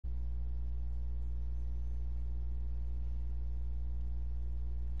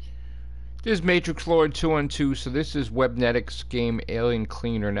This is Matrixlord212, so this is Webnetics game Alien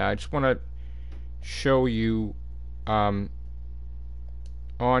Cleaner. Now, I just want to show you, on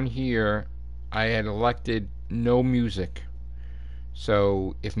here, I had elected no music.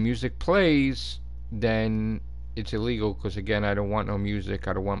 So, if music plays, then it's illegal, because again, I don't want no music.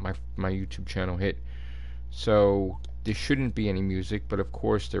 I don't want my YouTube channel hit. So, there shouldn't be any music, but of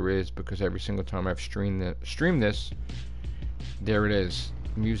course there is, because every single time I've streamed this, there it is.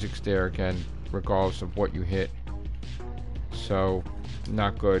 Music's there again, regardless of what you hit. So,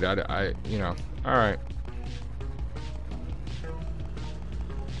 not good. You know, alright.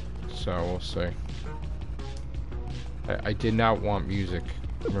 So, we'll see. I did not want music,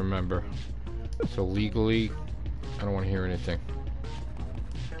 remember. So, legally, I don't want to hear anything.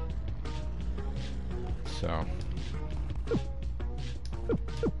 So.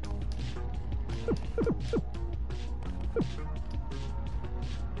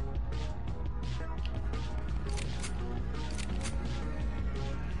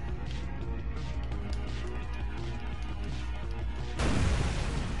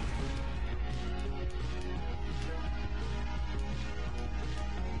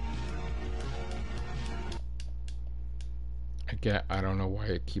 Again, I don't know why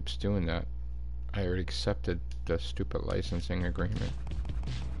it keeps doing that. I already accepted the stupid licensing agreement.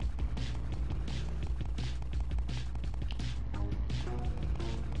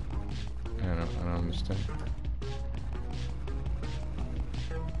 I don't understand.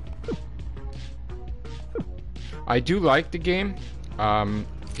 I do like the game.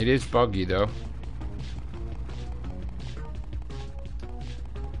 It is buggy though.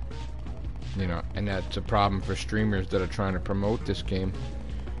 You know, and that's a problem for streamers that are trying to promote this game,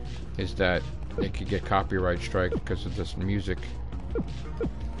 is that they could get copyright strike because of this music.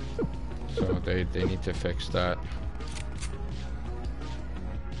 So they need to fix that.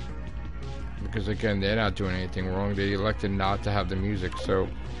 Because again, they're not doing anything wrong. They elected not to have the music, so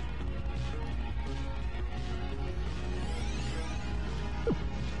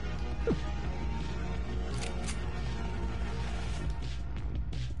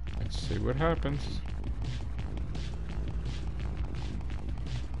let's see what happens.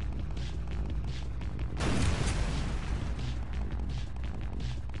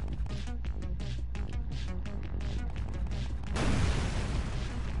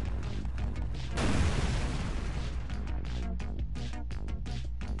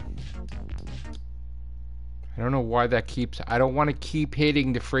 I don't know why that keeps... I don't want to keep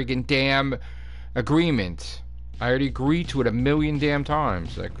hitting the friggin' damn agreement. I already agreed to it a million damn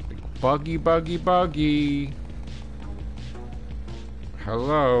times. Like, buggy, buggy, buggy.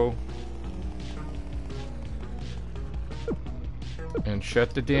 Hello. And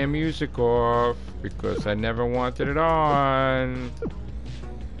shut the damn music off, because I never wanted it on.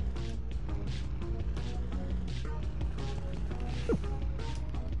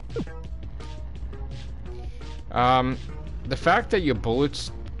 The fact that your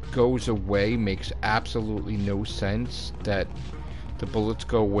bullets goes away makes absolutely no sense. That the bullets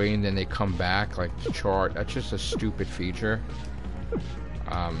go away and then they come back like the chart. That's just a stupid feature.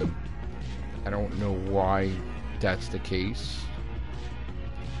 I don't know why that's the case.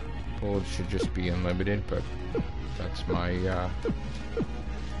 Bullets should just be unlimited, but that's my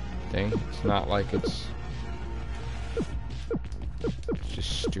thing. It's not like it's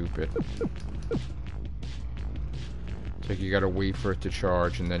just stupid. It's like you gotta wait for it to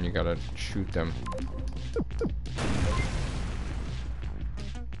charge and then you gotta shoot them.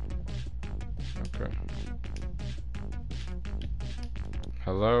 Okay.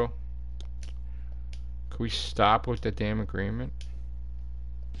 Hello? Can we stop with the damn agreement?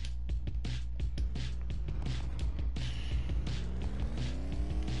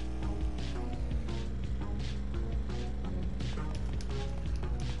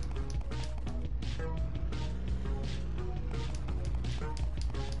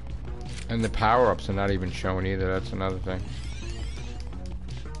 And the power-ups are not even showing either, that's another thing.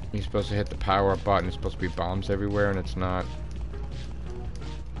 You're supposed to hit the power-up button, it's supposed to be bombs everywhere, and it's not.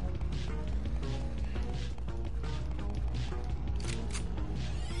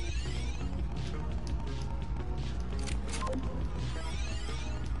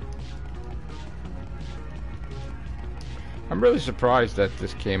 I'm really surprised that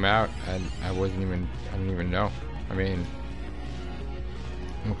this came out, and I didn't even know. I mean,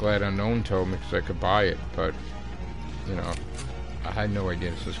 I'm glad Unknown told me because I could buy it, but, you know, I had no idea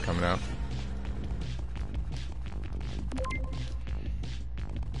this was coming out.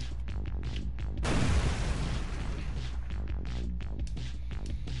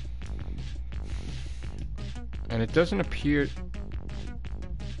 And it doesn't appear...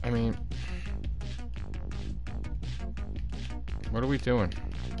 I mean... What are we doing?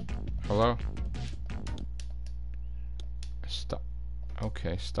 Hello? Stop.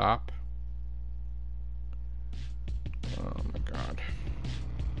 Okay, stop. Oh my god.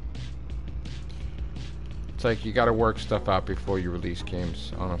 It's like you gotta work stuff out before you release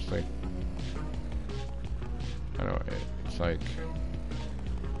games, honestly. I know, it's like...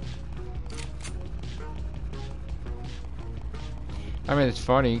 I mean, it's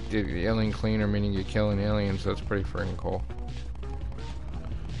funny, the alien cleaner, meaning you're killing aliens, that's pretty freaking cool.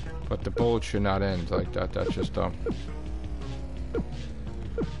 But the bullet should not end like that, that's just dumb.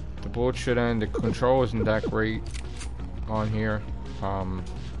 The bullet should end, the control isn't that great on here. The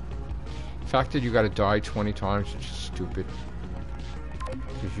fact that you gotta die 20 times is just stupid.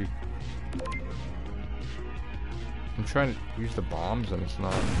 Because you... I'm trying to use the bombs and it's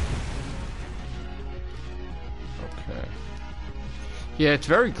not... Okay. Yeah, it's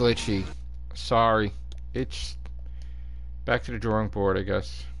very glitchy. Sorry. It's... Back to the drawing board, I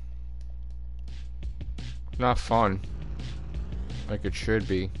guess. Not fun. Like it should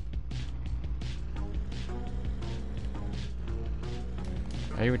be.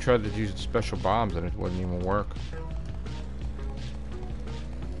 I even tried to use the special bombs and it wouldn't even work.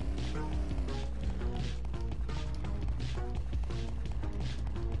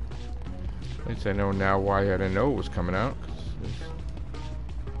 At least I know now why I didn't know it was coming out.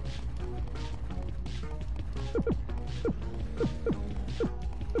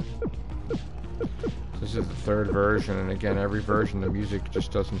 This is the third version, and again, every version the music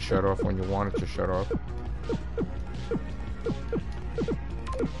just doesn't shut off when you want it to shut off.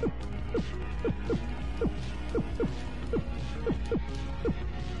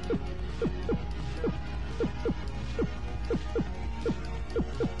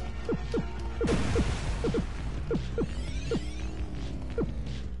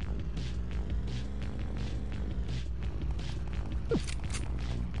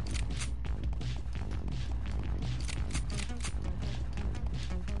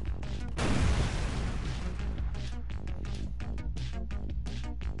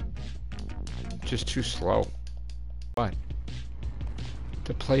 Just too slow. What?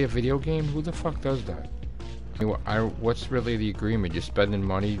 To play a video game? Who the fuck does that? What's really the agreement? You're spending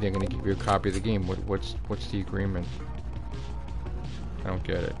money, they're gonna give you a copy of the game. What's the agreement? I don't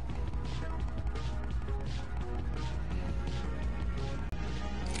get it.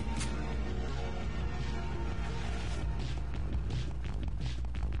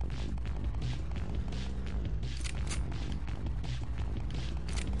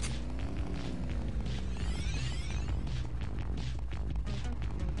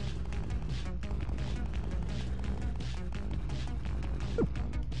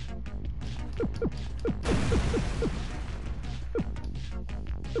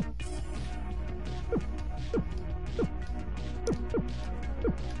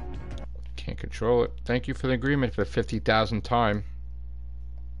 Can't control it. Thank you for the agreement for the 50,000th time.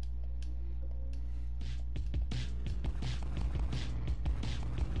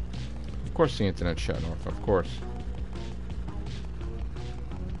 Of course the internet's shutting off, of course.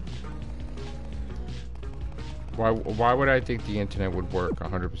 Why would I think the internet would work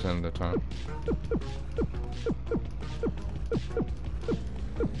 100% of the time?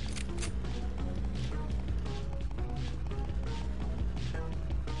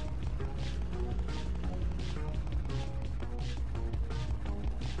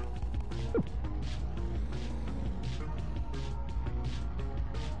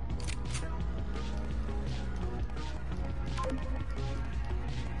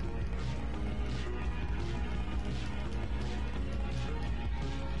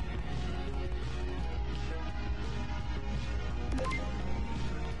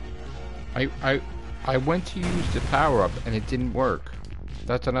 I went to use the power-up and it didn't work.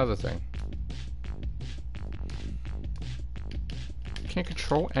 That's another thing. Can't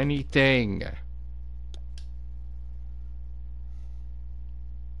control anything.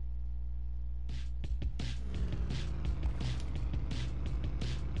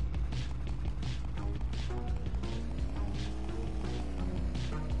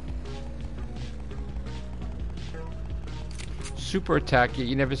 Super attack, yet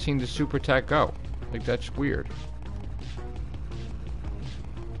you never seen the super attack go. Like, that's weird.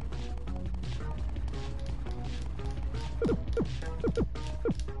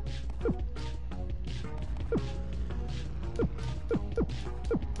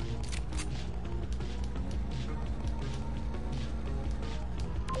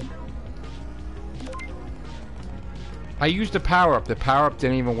 I used the power-up. The power-up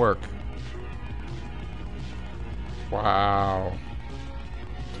didn't even work. Wow.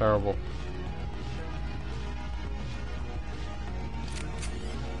 Terrible.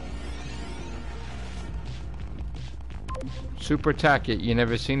 Super attack, yet you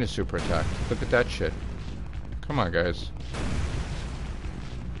never seen a super attack. Look at that shit. Come on, guys.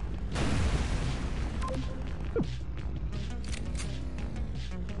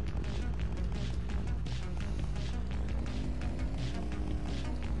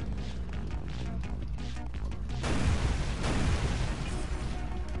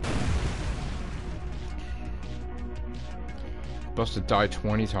 Supposed to die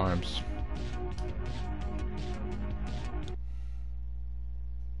 20 times.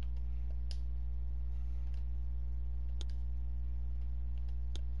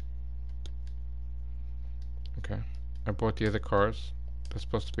 Okay, I bought the other cars. That's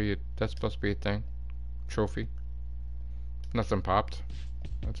supposed to be a thing. Trophy. Nothing popped.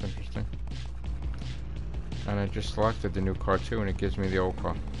 That's interesting. And I just selected the new car too, and it gives me the old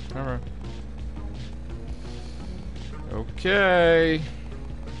car. All right. Okay.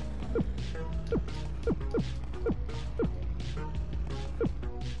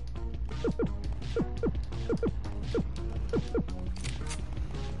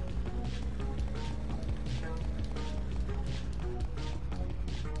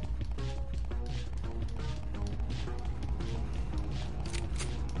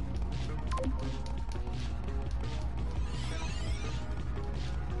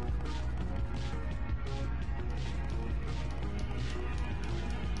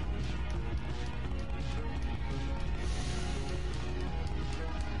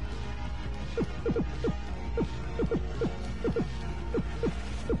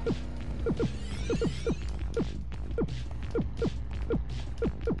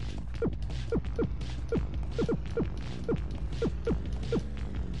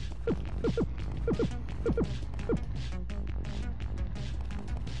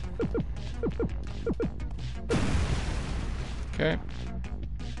 Okay.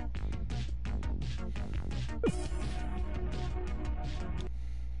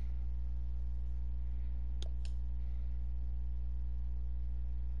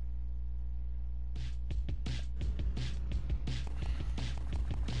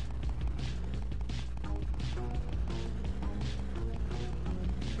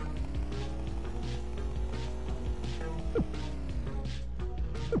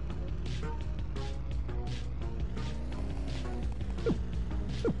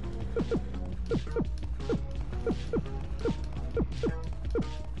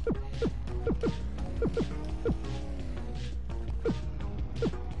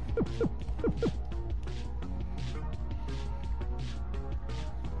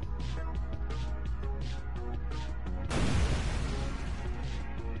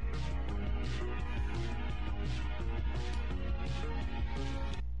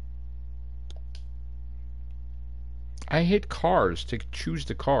 I hit cars to choose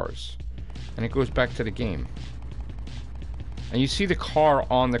the cars, and it goes back to the game. And you see the car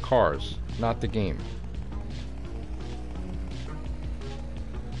on the cars, not the game.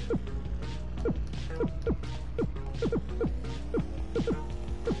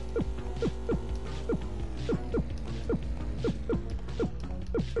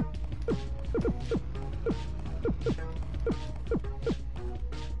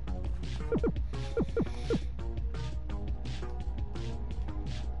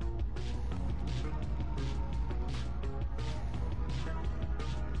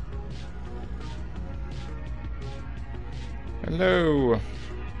 Hello.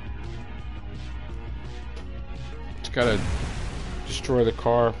 Just gotta destroy the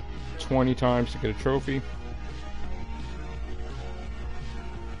car 20 times to get a trophy.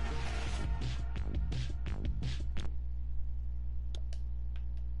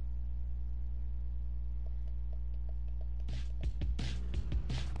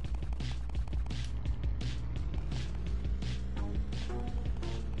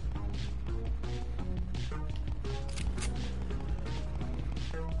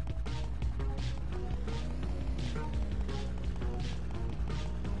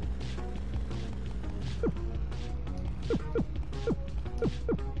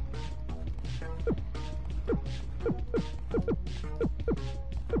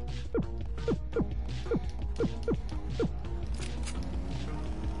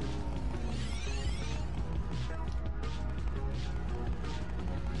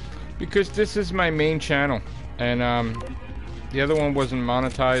 Because this is my main channel, and the other one wasn't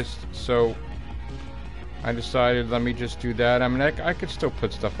monetized, so I decided let me just do that. I mean, I could still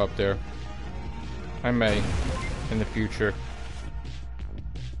put stuff up there. I may in the future.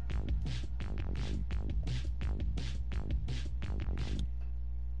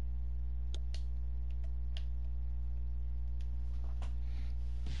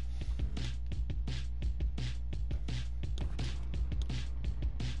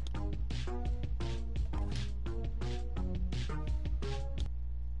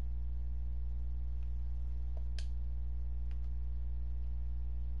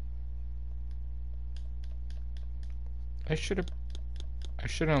 I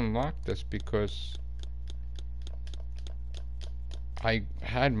should unlock this because I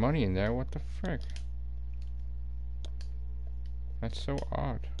had money in there. What the frick? That's so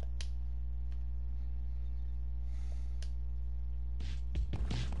odd.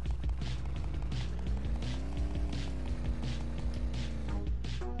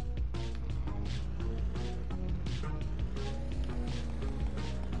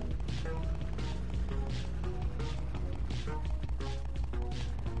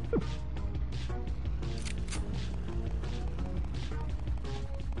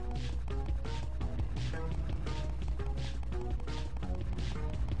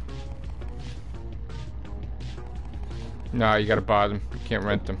 No, you gotta buy them. You can't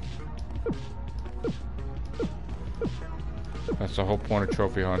rent them. That's the whole point of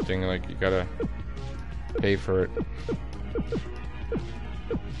trophy hunting. Like, you gotta pay for it.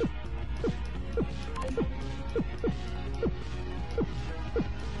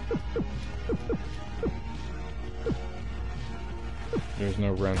 There's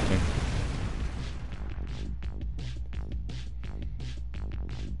no renting.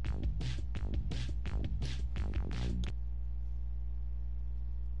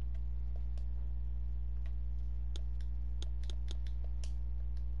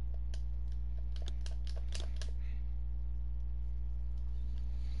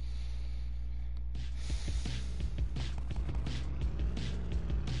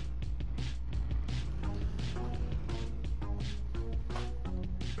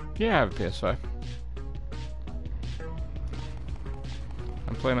 Yeah, I have a PS5.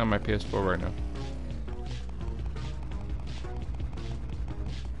 I'm playing on my PS4 right now.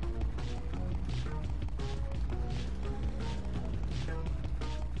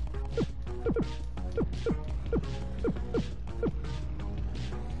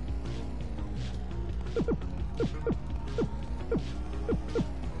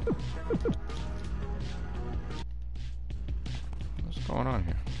 What's going on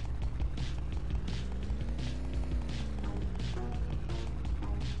here?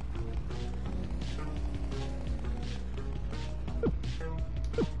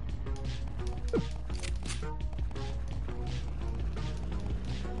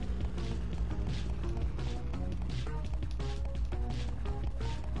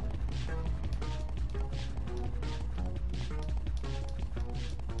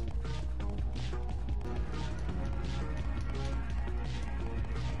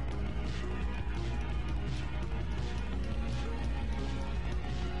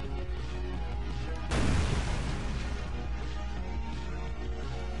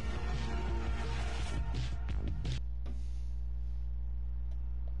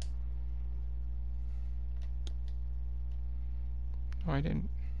 No, I didn't.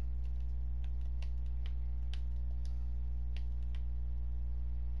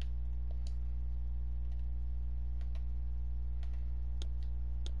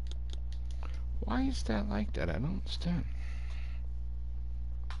 Why is that like that? I don't understand.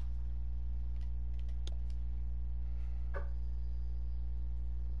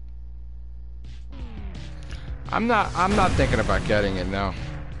 I'm not thinking about getting it now.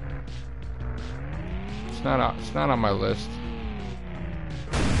 It's not on my list.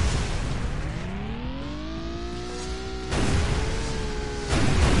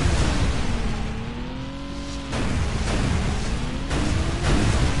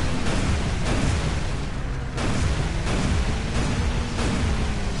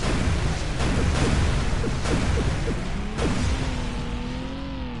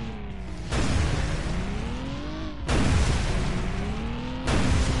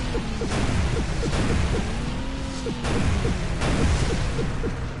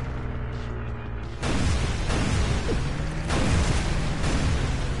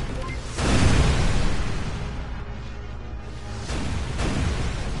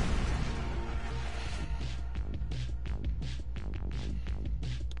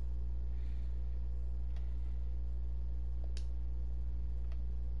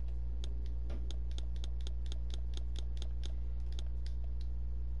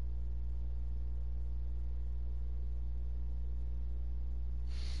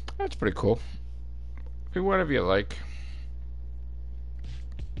 That's pretty cool. Do whatever you like.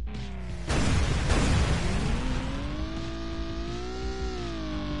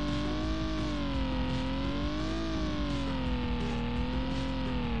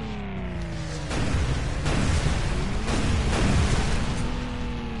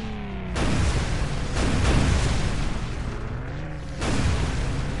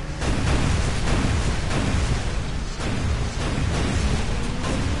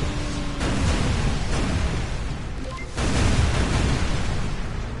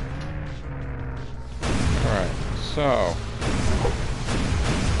 So,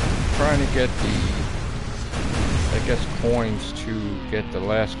 trying to get the, I guess, coins to get the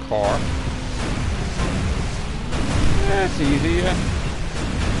last car. That's easy, yeah.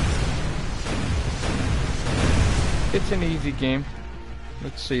 It's an easy game.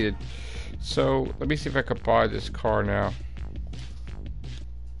 Let's see it. So, let me see if I could buy this car now.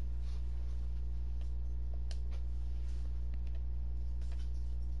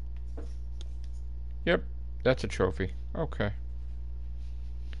 Yep, that's a trophy. Okay.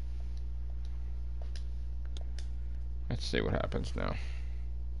 Let's see what happens now.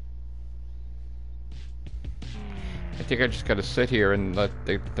 I think I just gotta sit here and let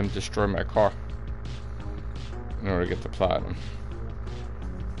them destroy my car in order to get the platinum.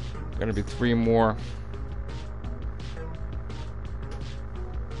 Gonna be 3 more.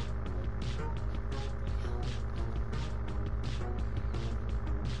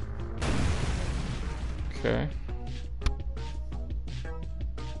 Okay.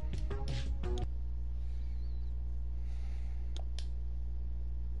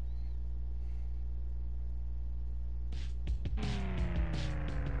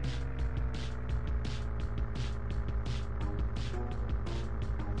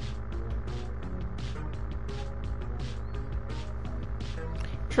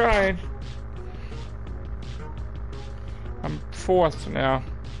 Trying. I'm 4th now.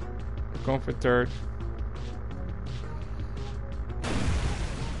 Going for 3rd.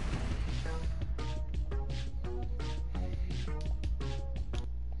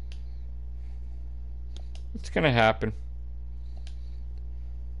 It's gonna happen.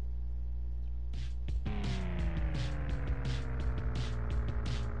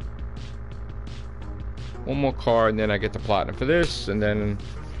 One more car and then I get the platinum for this, and then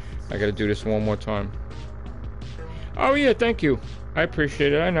I gotta do this one more time. Oh yeah, thank you. I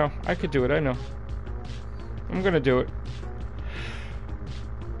appreciate it. I know. I could do it. I know. I'm gonna do it.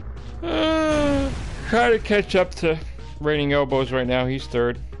 Try to catch up to Raining Elbows right now. He's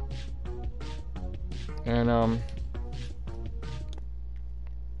 3rd. And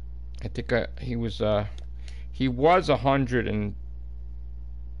I think he was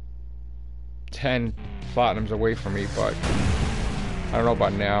 110 platinums away from me, but I don't know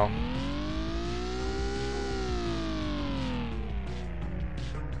about now.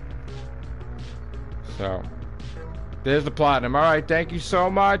 So there's the platinum. All right, thank you so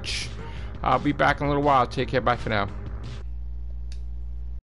much. I'll be back in a little while. Take care. Bye for now.